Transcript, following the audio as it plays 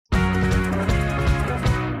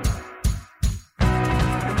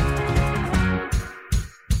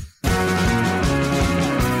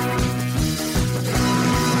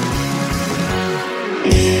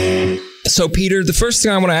So, Peter, the first thing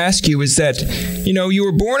I want to ask you is that, you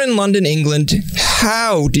were born in London, England.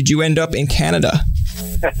 How did you end up in Canada?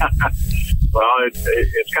 Well,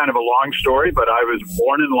 it's kind of a long story, but I was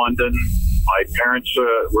born in London. My parents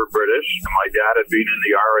were British. My dad had been in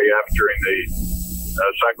the RAF during the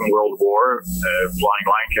Second World War, flying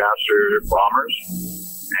Lancaster bombers.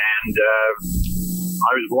 And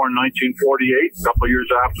I was born in 1948, a couple of years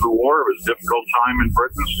after the war. It was a difficult time in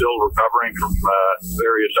Britain, still recovering from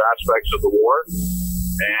various aspects of the war.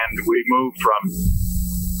 And we moved from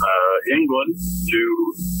England to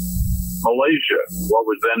Malaysia, what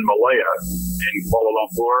was then Malaya, in Kuala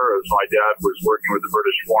Lumpur, as my dad was working with the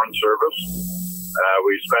British Foreign Service.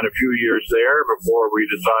 We spent a few years there before we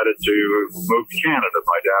decided to move to Canada.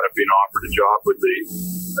 My dad had been offered a job with the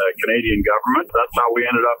Canadian government. That's how we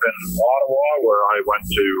ended up in Ottawa, where I went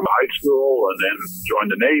to high school and then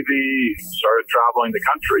joined the Navy, started traveling the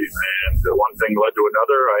country. And one thing led to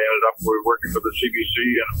another. I ended up working for the CBC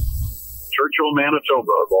in Churchill, Manitoba,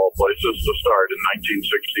 of all places, to start in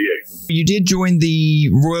 1968. You did join the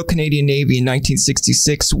Royal Canadian Navy in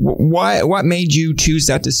 1966. What made you choose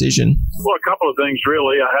that decision? Well, a couple of things,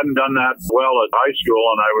 really. I hadn't done that well at high school,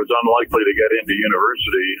 and I was unlikely to get into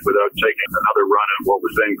university without taking another run at what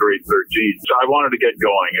was then grade 13. So I wanted to get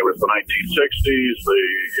going. It was the 1960s.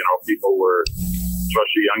 People were,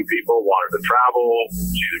 especially young people, wanted to travel,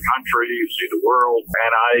 see the country, see the world.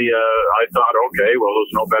 And I thought, okay, well,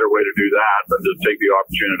 there's no better way to do that than to take the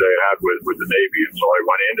opportunity I had with the Navy. And so I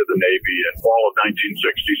went into the Navy in fall of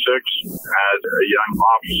 1966 as a young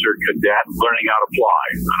officer cadet learning how to fly.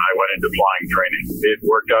 And I went into flying training. It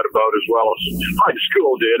worked out about as well as my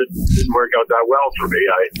school did. It didn't work out that well for me.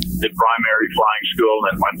 I did primary flying school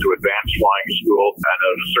and then went to advanced flying school. And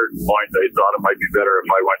at a certain point, they thought it might be better if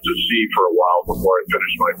I went to sea for a while before I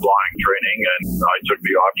finished my flying training, and I took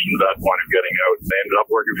the option at that point of getting out. I ended up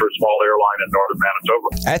working for a small airline in northern Manitoba.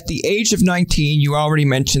 At the age of 19, you already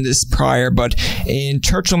mentioned this prior, but in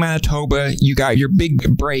Churchill, Manitoba, you got your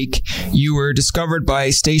big break. You were discovered by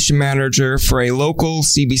a station manager for a local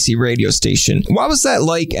CBC radio station. What was that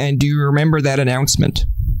like, and do you remember that announcement?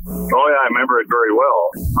 Oh, yeah, I remember it very well.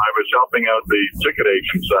 I was helping out the ticket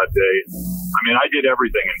agents that day. I mean, I did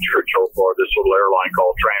everything in Churchill for this little airline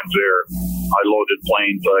called Transair. I loaded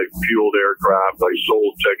planes, I fueled aircraft, I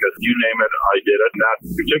sold tickets, you name it, I did it. And that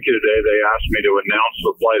particular day, they asked me to announce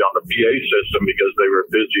the flight on the PA system because they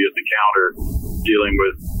were busy at the counter dealing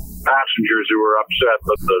with passengers who were upset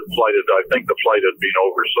that I think the flight had been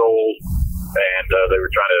oversold, and they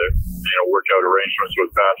were trying to work out arrangements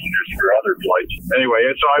with passengers for other flights. Anyway,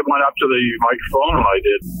 so I went up to the microphone and I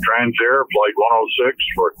did Transair Flight 106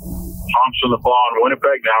 for Thompson, the Paw in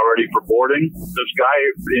Winnipeg, now ready for boarding. This guy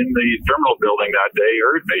in the terminal building that day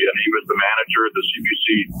heard me, and he was the manager of the CBC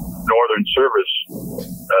Northern Service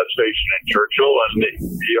station in Churchill, and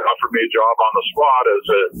he offered me a job on the spot as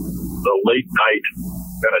the late night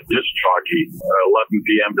kind of disc jockey, 11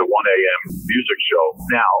 p.m. to 1 a.m. music show.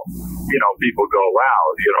 Now, people go, wow,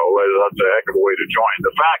 that's a heck of a way to join.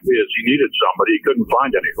 The fact is, he needed somebody. He couldn't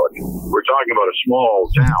find anybody. We're talking about a small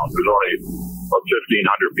town. There's only about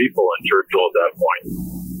 1,500 people in Churchill at that point.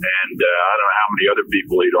 And I don't know how many other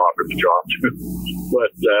people he'd offered the job to.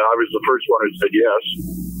 But I was the first one who said yes.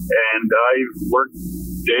 And I worked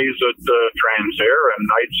days at Transair and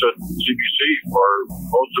nights at CBC for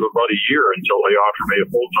most of about a year until they offered me a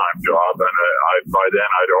full-time job. And by then,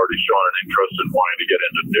 I'd already shown an interest in wanting to get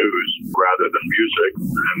into news rather than music.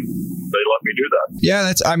 And they let me do that. Yeah,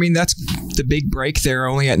 that's the big break there,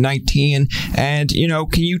 only at 19. And,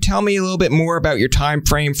 can you tell me a little bit more about your time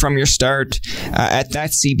frame from your start at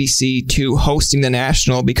that CBC to hosting the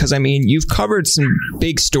National? Because, you've covered some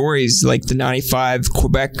big stories like the 95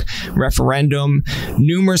 Quebec referendum,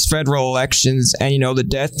 numerous federal elections, and, the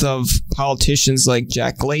death of politicians like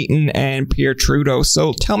Jack Layton and Pierre Trudeau.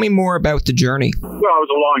 So tell me more about the journey. Well, it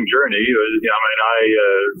was a long journey. I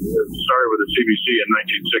started with the CBC in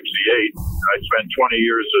 1968. I spent 20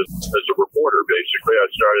 years as a reporter, basically. I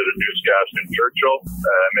started a newscast in Churchill.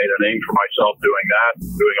 I made a name for myself doing that,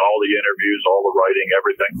 doing all the interviews, all the writing,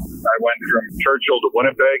 everything. I went from Churchill to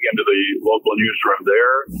Winnipeg into the local newsroom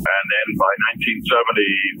there. And then by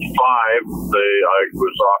 1975, I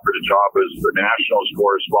was offered a job as the Nationals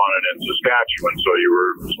correspondent in Saskatchewan. So you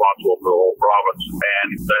were responsible for the whole province. And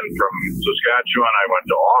then from Saskatchewan, I went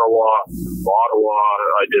to Ottawa.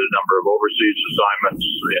 I did a number of overseas assignments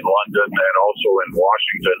in London and also in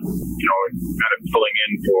Washington, kind of filling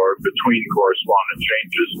in for between correspondent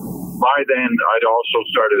changes. By then, I'd also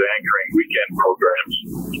started anchoring weekend programs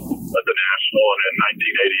at the National, and in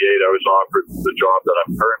 1988 I was offered the job that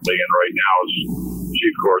I'm currently in right now as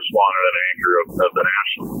chief correspondent and anchor of the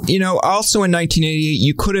National. Also in 1988,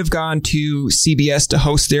 you could have gone to CBS to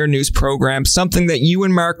host their news program, something that you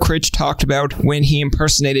and Mark Critch talked about when he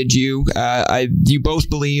impersonated you. You both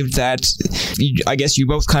believed that, I guess you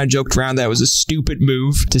both kind of joked around that it was a stupid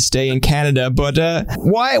move to stay in Canada, but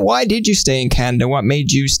why did you stay in Canada? What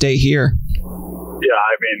made you stay here? Yeah,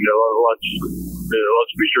 I mean,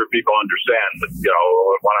 let's be sure people understand that,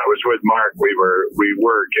 when I was with Mark, we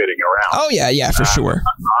were kidding around. Oh yeah, for sure.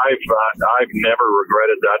 I've never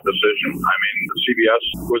regretted that decision. I mean, the CBS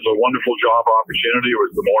was a wonderful job opportunity. It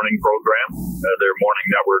was the morning program, their morning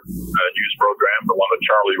network news program, the one that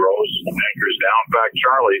Charlie Rose anchors now. In fact,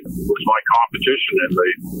 Charlie was my competition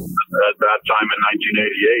at that time in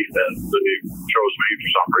 1988, and they chose me for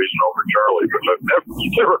some reason over Charlie, which I've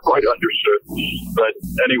never quite understood. But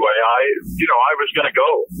anyway, I was going to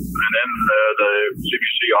go, and then the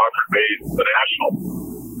CBC offered me the National,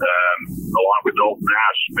 along with Dalton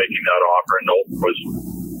Nash making that offer, and Dalton was,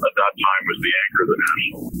 at that time, was the anchor of the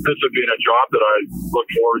National. This had been a job that I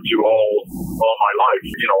looked forward to all my life.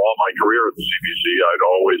 All my career at the CBC, I'd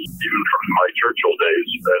always, even from my Churchill days,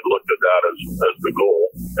 had looked at that as the goal.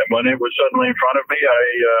 And when it was suddenly in front of me,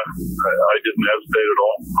 I didn't hesitate at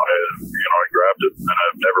all. I grabbed it, and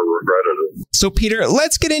I've never regretted it. So, Peter,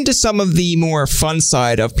 let's get into some of the more fun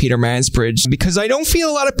side of Peter Mansbridge, because I don't feel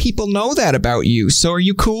a lot of people know that about you. So are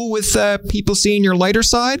you cool with people seeing your lighter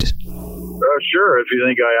side? Sure, if you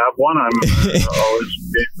think I have one, I'm always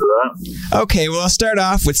game for that. Okay, well, I'll start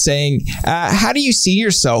off with saying, how do you see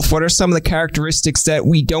yourself? What are some of the characteristics that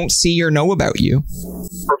we don't see or know about you?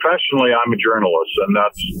 Professionally, I'm a journalist, and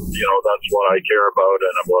that's what I care about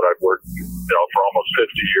and what I've worked for almost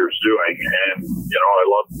 50 years doing. And I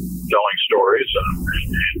love telling stories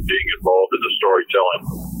and being involved in the storytelling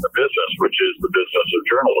business, which is the business of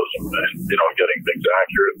journalism, and getting things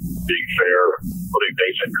accurate, being fair, putting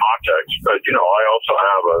things in context. But I also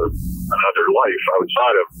have another life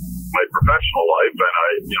outside of my professional life, and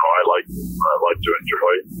I like to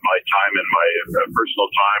enjoy my time in my personal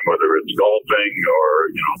time, whether it's golfing or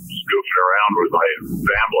goofing around with my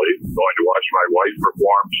family, going to watch my wife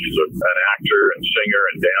perform. She's an actor and singer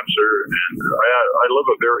and dancer, and I live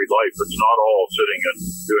a varied life. It's not all sitting and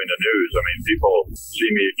doing the news. I mean, people see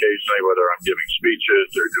me occasionally, whether I'm giving speeches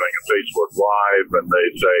or doing a Facebook Live, and they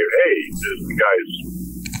say, "Hey, this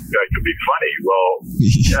guy could be funny." Well,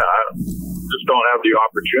 yeah, I just don't have the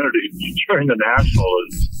opportunity during the National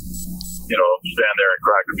to stand there and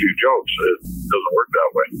crack a few jokes. It doesn't work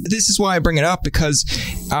that way. This is why I bring it up, because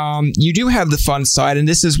you do have the fun side, and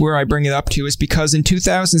this is where I bring it up to, is because in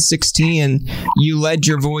 2016, you led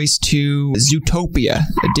your voice to Zootopia,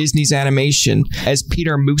 Disney's animation, as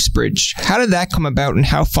Peter Mansbridge. How did that come about, and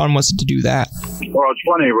how fun was it to do that? Well, it's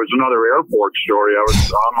funny. It was another airport story. I was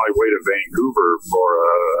on my way to Vancouver for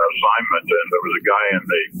an assignment, and there was a guy in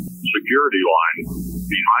the security line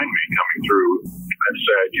behind me coming through and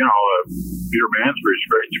said, Peter Mansbridge,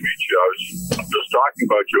 great to meet you. I was just talking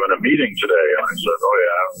about you in a meeting today. And I said, oh,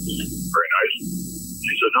 yeah, very nice.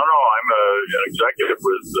 She said, no, I'm an executive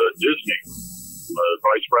with Disney,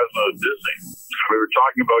 vice president of Disney. We were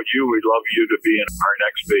talking about you. We'd love you to be in our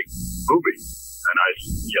next big movie. And I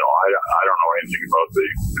don't know anything about the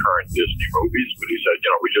current Disney movies, but he said,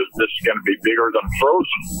 this is going to be bigger than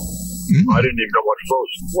Frozen. Mm-hmm. I didn't even know what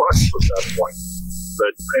Frozen was at that point.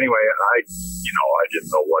 But anyway, I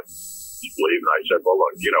didn't know what to believe. And I said, well,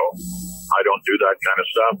 look, I don't do that kind of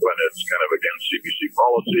stuff when it's kind of against CBC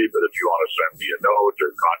policy, but if you want to send me a note or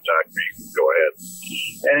contact me, go ahead.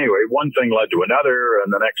 Anyway, one thing led to another, and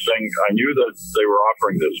the next thing, I knew that they were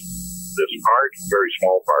offering this part, very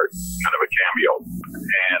small part, kind of a cameo,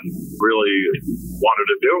 and really wanted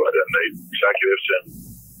to do it. And the executives in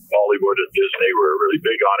Hollywood and Disney were really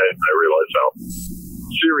big on it, and I realized how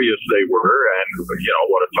serious they were, and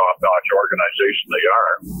what a top-notch organization they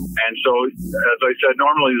are. And so, as I said,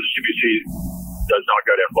 normally the CBC does not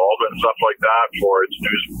get involved in stuff like that for its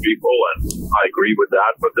news people, and I agree with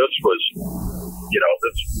that. But this was,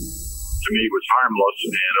 this to me was harmless,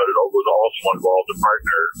 and it was also involved a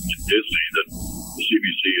partner in Disney that the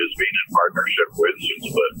CBC has been in partnership with since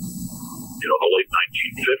the late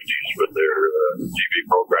 1950s with their TV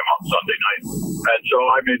program on Sunday night. And so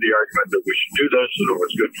I made the argument that we should do this, and it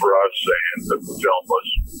was good for us, and that the film was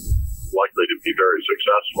likely to be very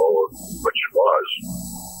successful, which it was.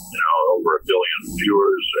 Over 1 billion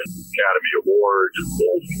viewers, and Academy Award, and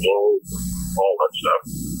Golden Globe, all that stuff.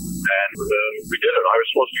 And we did it. I was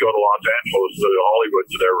supposed to go to Los Angeles, to Hollywood,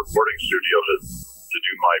 to their recording studio to to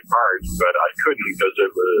do my part, but I couldn't because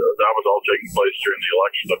that was all taking place during the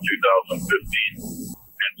election of 2015.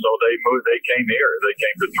 And so they came here. They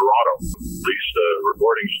came to Toronto, leased a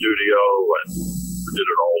recording studio, and did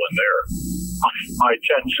it all in there. My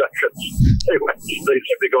 10 seconds. They seem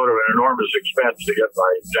to go to an enormous expense to get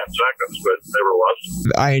my 10 seconds, but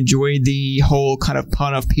nevertheless. I enjoyed the whole kind of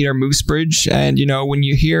pun of Peter Mansbridge, and when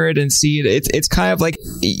you hear it and see it, it's kind of like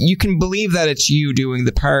you can believe that it's you doing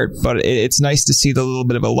the part, but it's nice to see the little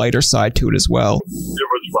bit of a lighter side to it as well. It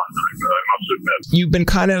was fun, I must admit. You've been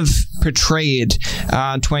kind of portrayed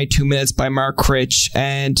on 22 Minutes by Mark Critch,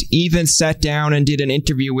 and even sat down and did an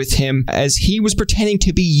interview with him as he was pretending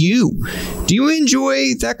to be you. Do you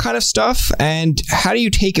enjoy that kind of stuff? And how do you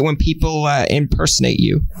take it when people impersonate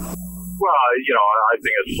you? Well, I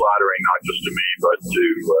think it's flattering not just to me, but to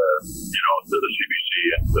to the CBC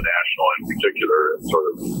and the National in particular. It sort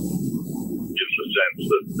of gives a sense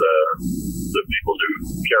that people do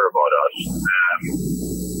care about us, and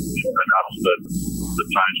enough that the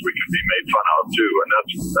times we can be made fun of too, and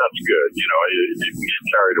that's good. You can get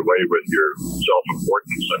carried away with your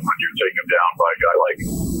self-importance, and when you're taken down by a guy like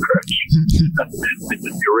Critch,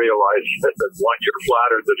 you realize that one, you're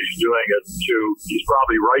flattered that he's doing it. Two, he's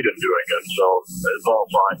probably right in doing it. So it's all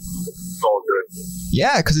fine. It's all good.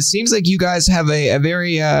 Yeah, because it seems like you guys have a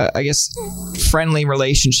very, friendly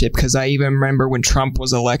relationship. Because I even remember when Trump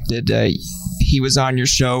was elected, he was on your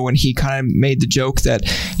show and he kind of made the joke that,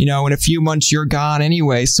 in a few months you're gone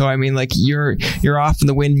anyway. So, I mean, like you're off in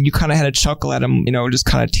the wind. You kind of had a chuckle at him, just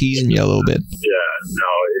kind of teasing you a little bit. Yeah,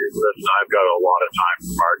 no, listen, I've got a lot of time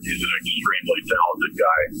for Mark. He's an extremely talented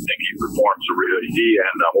guy. I think he performs he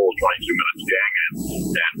and the whole 22 Minutes gang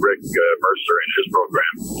and Rick Mercer in his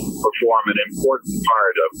program perform an important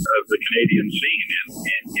part of the Canadian scene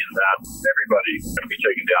in that everybody can be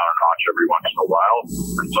taken down a notch every once in a while,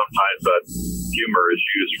 and sometimes that humor is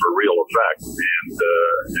used for real effect,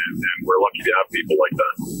 and we're lucky to have people like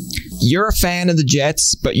that. You're a fan of the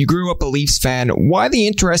Jets, but you grew up a Leafs fan. Why the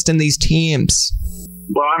interest in these teams?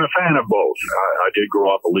 Well, I'm a fan of both. I did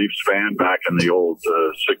grow up a Leafs fan back in the old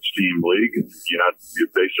six-team league.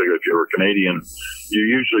 Basically, if you were Canadian, you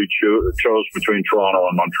usually chose between Toronto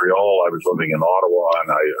and Montreal. I was living in Ottawa,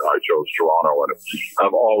 and I chose Toronto. And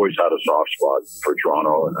I've always had a soft spot for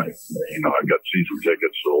Toronto, and I got season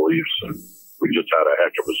tickets to the Leafs, and we just had a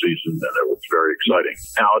heck of a season, and it was very exciting.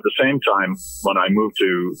 Now, at the same time, when I moved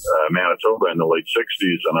to Manitoba in the late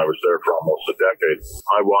 60s, and I was there for almost a decade,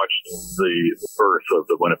 I watched the birth of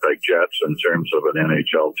the Winnipeg Jets in terms of an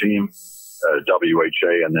NHL team,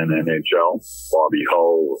 WHA and then NHL, Bobby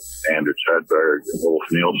Hull, Anders Hedberg, Wolf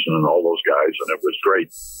Nielsen, and all those guys, and it was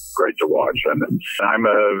great to watch. And I'm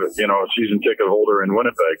a season ticket holder in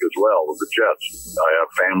Winnipeg as well with the Jets. I have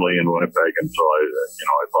family in Winnipeg, and so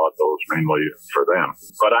I bought those mainly for them.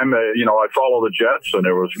 But I follow the Jets, and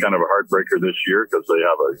it was kind of a heartbreaker this year because they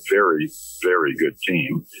have a very, very good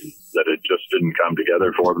team. That it just didn't come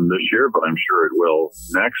together for them this year, but I'm sure it will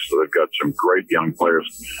next. They've got some great young players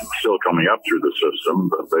still coming up through the system,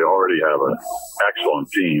 but they already have an excellent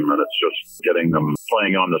team, and it's just getting them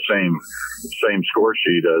playing on the same score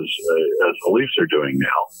sheet as the Leafs are doing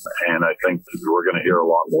now. And I think we're going to hear a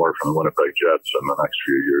lot more from the Winnipeg Jets in the next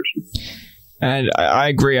few years. And I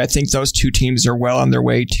agree. I think those two teams are well on their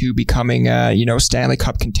way to becoming, Stanley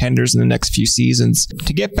Cup contenders in the next few seasons.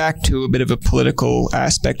 To get back to a bit of a political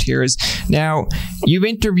aspect here is, now, you've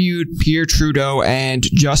interviewed Pierre Trudeau and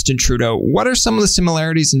Justin Trudeau. What are some of the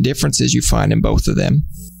similarities and differences you find in both of them?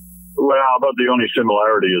 Well, about the only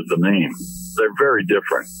similarity is the name. They're very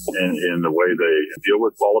different in the way they deal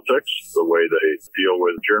with politics, the way they deal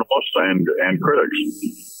with journalists and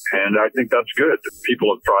critics. And I think that's good.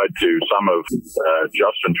 People have tried to, some of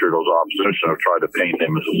Justin Trudeau's opposition have tried to paint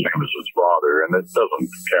him as the same as his father, and it doesn't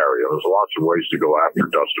carry. There's lots of ways to go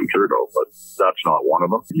after Justin Trudeau, but that's not one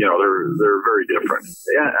of them. They're very different.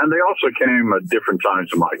 And they also came at different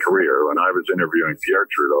times in my career. When I was interviewing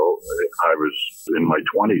Pierre Trudeau, I was in my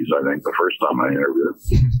 20s, I think, the first time I interviewed.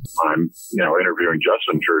 I'm, interviewing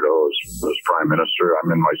Justin Trudeau as Prime Minister.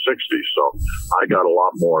 I'm in my 60s, so I got a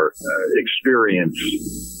lot more experience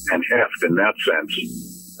and heft in that sense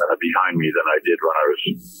behind me than I did when I was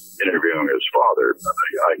interviewing his father.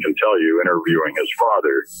 I can tell you, interviewing his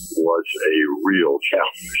father was a real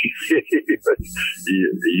challenge.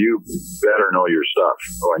 You better know your stuff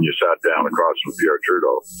when you sat down across from Pierre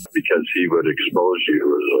Trudeau, because he would expose you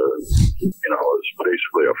as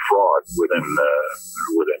basically a fraud within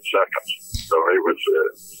seconds. So it was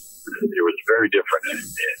it was very different in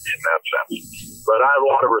that sense. But I have a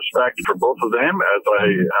lot of respect for both of them, as I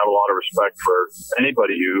have a lot of respect for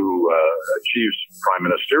anybody who achieves prime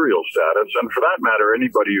ministerial status, and for that matter,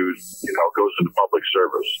 anybody who goes into public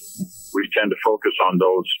service. We tend to focus on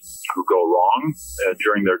those who go wrong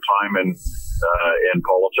during their time in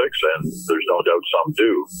politics, and there's no doubt some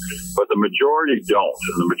do, but the majority don't,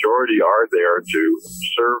 and the majority are there to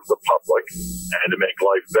serve the public and to make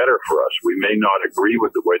life better for us. We may not agree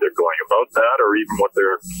with the way they're going about that or even what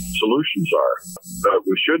their solutions are, but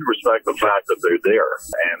we should respect the fact that they're there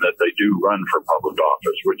and that they do run for public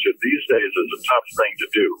office, which these days is a tough thing to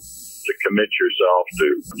do, to commit yourself to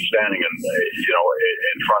standing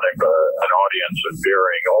in front of an audience and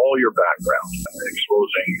bearing all your background,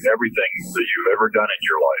 exposing everything that you've ever done in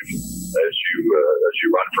your life as you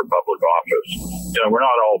run for public office. We're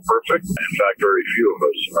not all perfect. In fact, very few of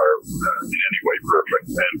us are in any way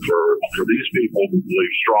perfect. And for these people who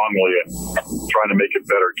believe strongly in trying to make it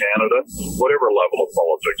better Canada, whatever level of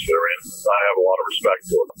politics they're in, I have a lot of respect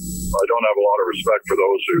for them. I don't have a lot of respect for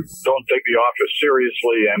those who don't take the office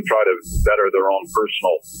seriously and try to better their own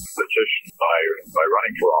personal position by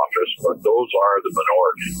running for office, but those are the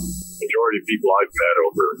minority. Majority of people I've met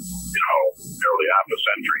over, nearly half a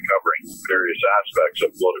century covering various aspects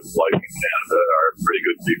of political life in Canada are pretty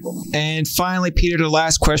good people. And finally, Peter, the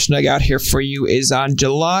last question I got here for you is on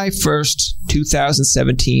July 1st,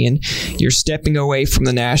 2017, you're stepping away from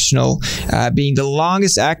the National, being the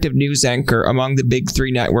longest active news anchor among the big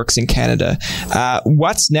three networks in Canada.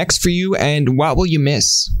 What's next for you, and what will you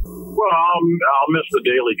miss? Well, I'll miss the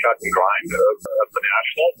daily cut and grind of the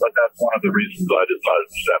National, but that's one of the reasons I decided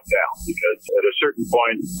to step down, because at a certain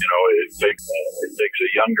point, it takes a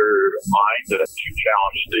younger mind to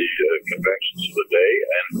challenge the conventions of the day,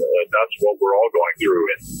 and that's what we're all going through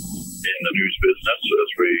in the news business as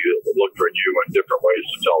we look for new and different ways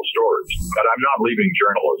to tell stories. But I'm not leaving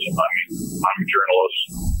journalism. I mean, I'm a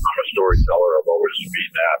journalist. I'm a storyteller. I've always been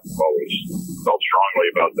that. I've always felt strongly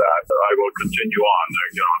about that. I will continue on.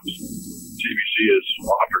 CBC has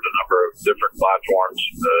offered a number of different platforms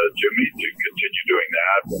to me to continue doing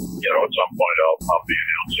that. At some point I'll be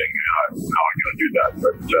announcing how I'm going to do that.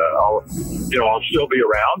 But I'll still be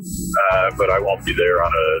around, but I won't be there on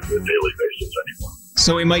a daily basis anymore.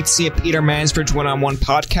 So we might see a Peter Mansbridge one-on-one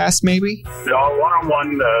podcast, maybe? No,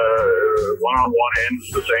 one-on-one ends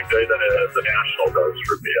the same day that the National does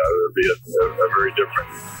for me. It'll be a very different.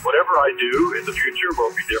 Whatever I do in the future will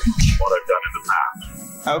be different from what I've done in the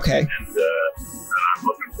past. Okay. And I'm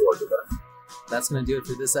looking forward to that. That's going to do it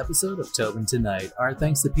for this episode of Tobin Tonight. Our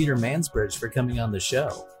thanks to Peter Mansbridge for coming on the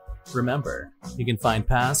show. Remember, you can find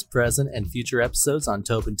past, present, and future episodes on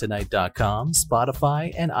TobinTonight.com,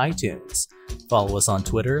 Spotify, and iTunes. Follow us on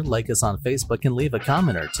Twitter, like us on Facebook, and leave a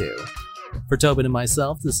comment or two. For Tobin and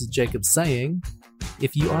myself, this is Jacob saying,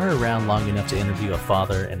 if you are around long enough to interview a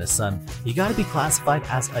father and a son, you gotta be classified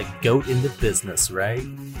as a goat in the business, right?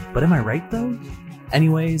 But am I right, though?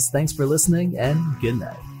 Anyways, thanks for listening, and good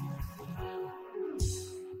night.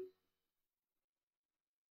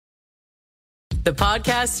 The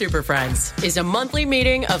Podcast Super Friends is a monthly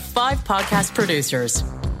meeting of 5 podcast producers.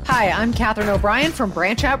 Hi, I'm Katherine O'Brien from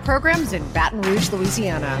Branch Out Programs in Baton Rouge,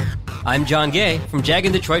 Louisiana. I'm John Gay from Jag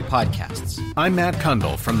and Detroit Podcasts. I'm Matt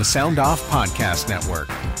Kundle from the Sound Off Podcast Network.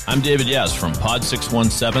 I'm David Yaz from Pod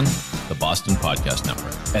 617, the Boston Podcast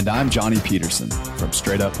Network. And I'm Johnny Peterson from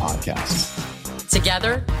Straight Up Podcasts.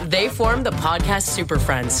 Together, they form the Podcast Super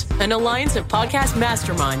Friends, an alliance of podcast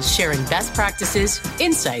masterminds sharing best practices,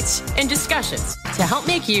 insights, and discussions to help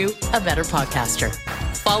make you a better podcaster.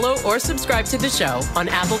 Follow or subscribe to the show on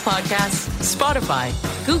Apple Podcasts, Spotify,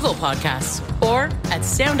 Google Podcasts, or at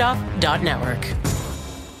soundoff.network.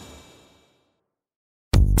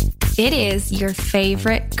 It is your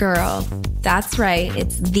favorite girl. That's right,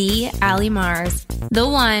 it's the Allie Mars, the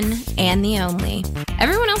one and the only.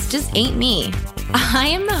 Everyone else just ain't me. I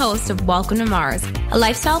am the host of Welcome to Mars, a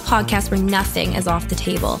lifestyle podcast where nothing is off the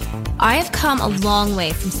table. I have come a long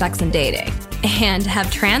way from sex and dating and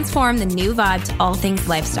have transformed the new vibe to all things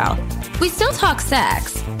lifestyle. We still talk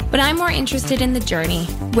sex, but I'm more interested in the journey,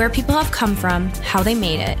 where people have come from, how they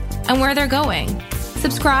made it, and where they're going.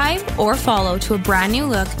 Subscribe or follow to a brand new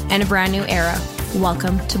look and a brand new era.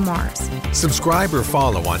 Welcome to Mars. Subscribe or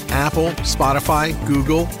follow on Apple, Spotify,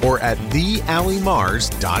 Google, or at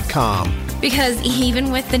thealliemars.com. Because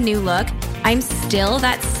even with the new look, I'm still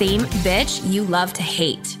that same bitch you love to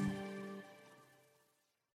hate.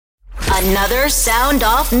 Another Sound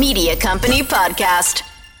Off Media Company podcast.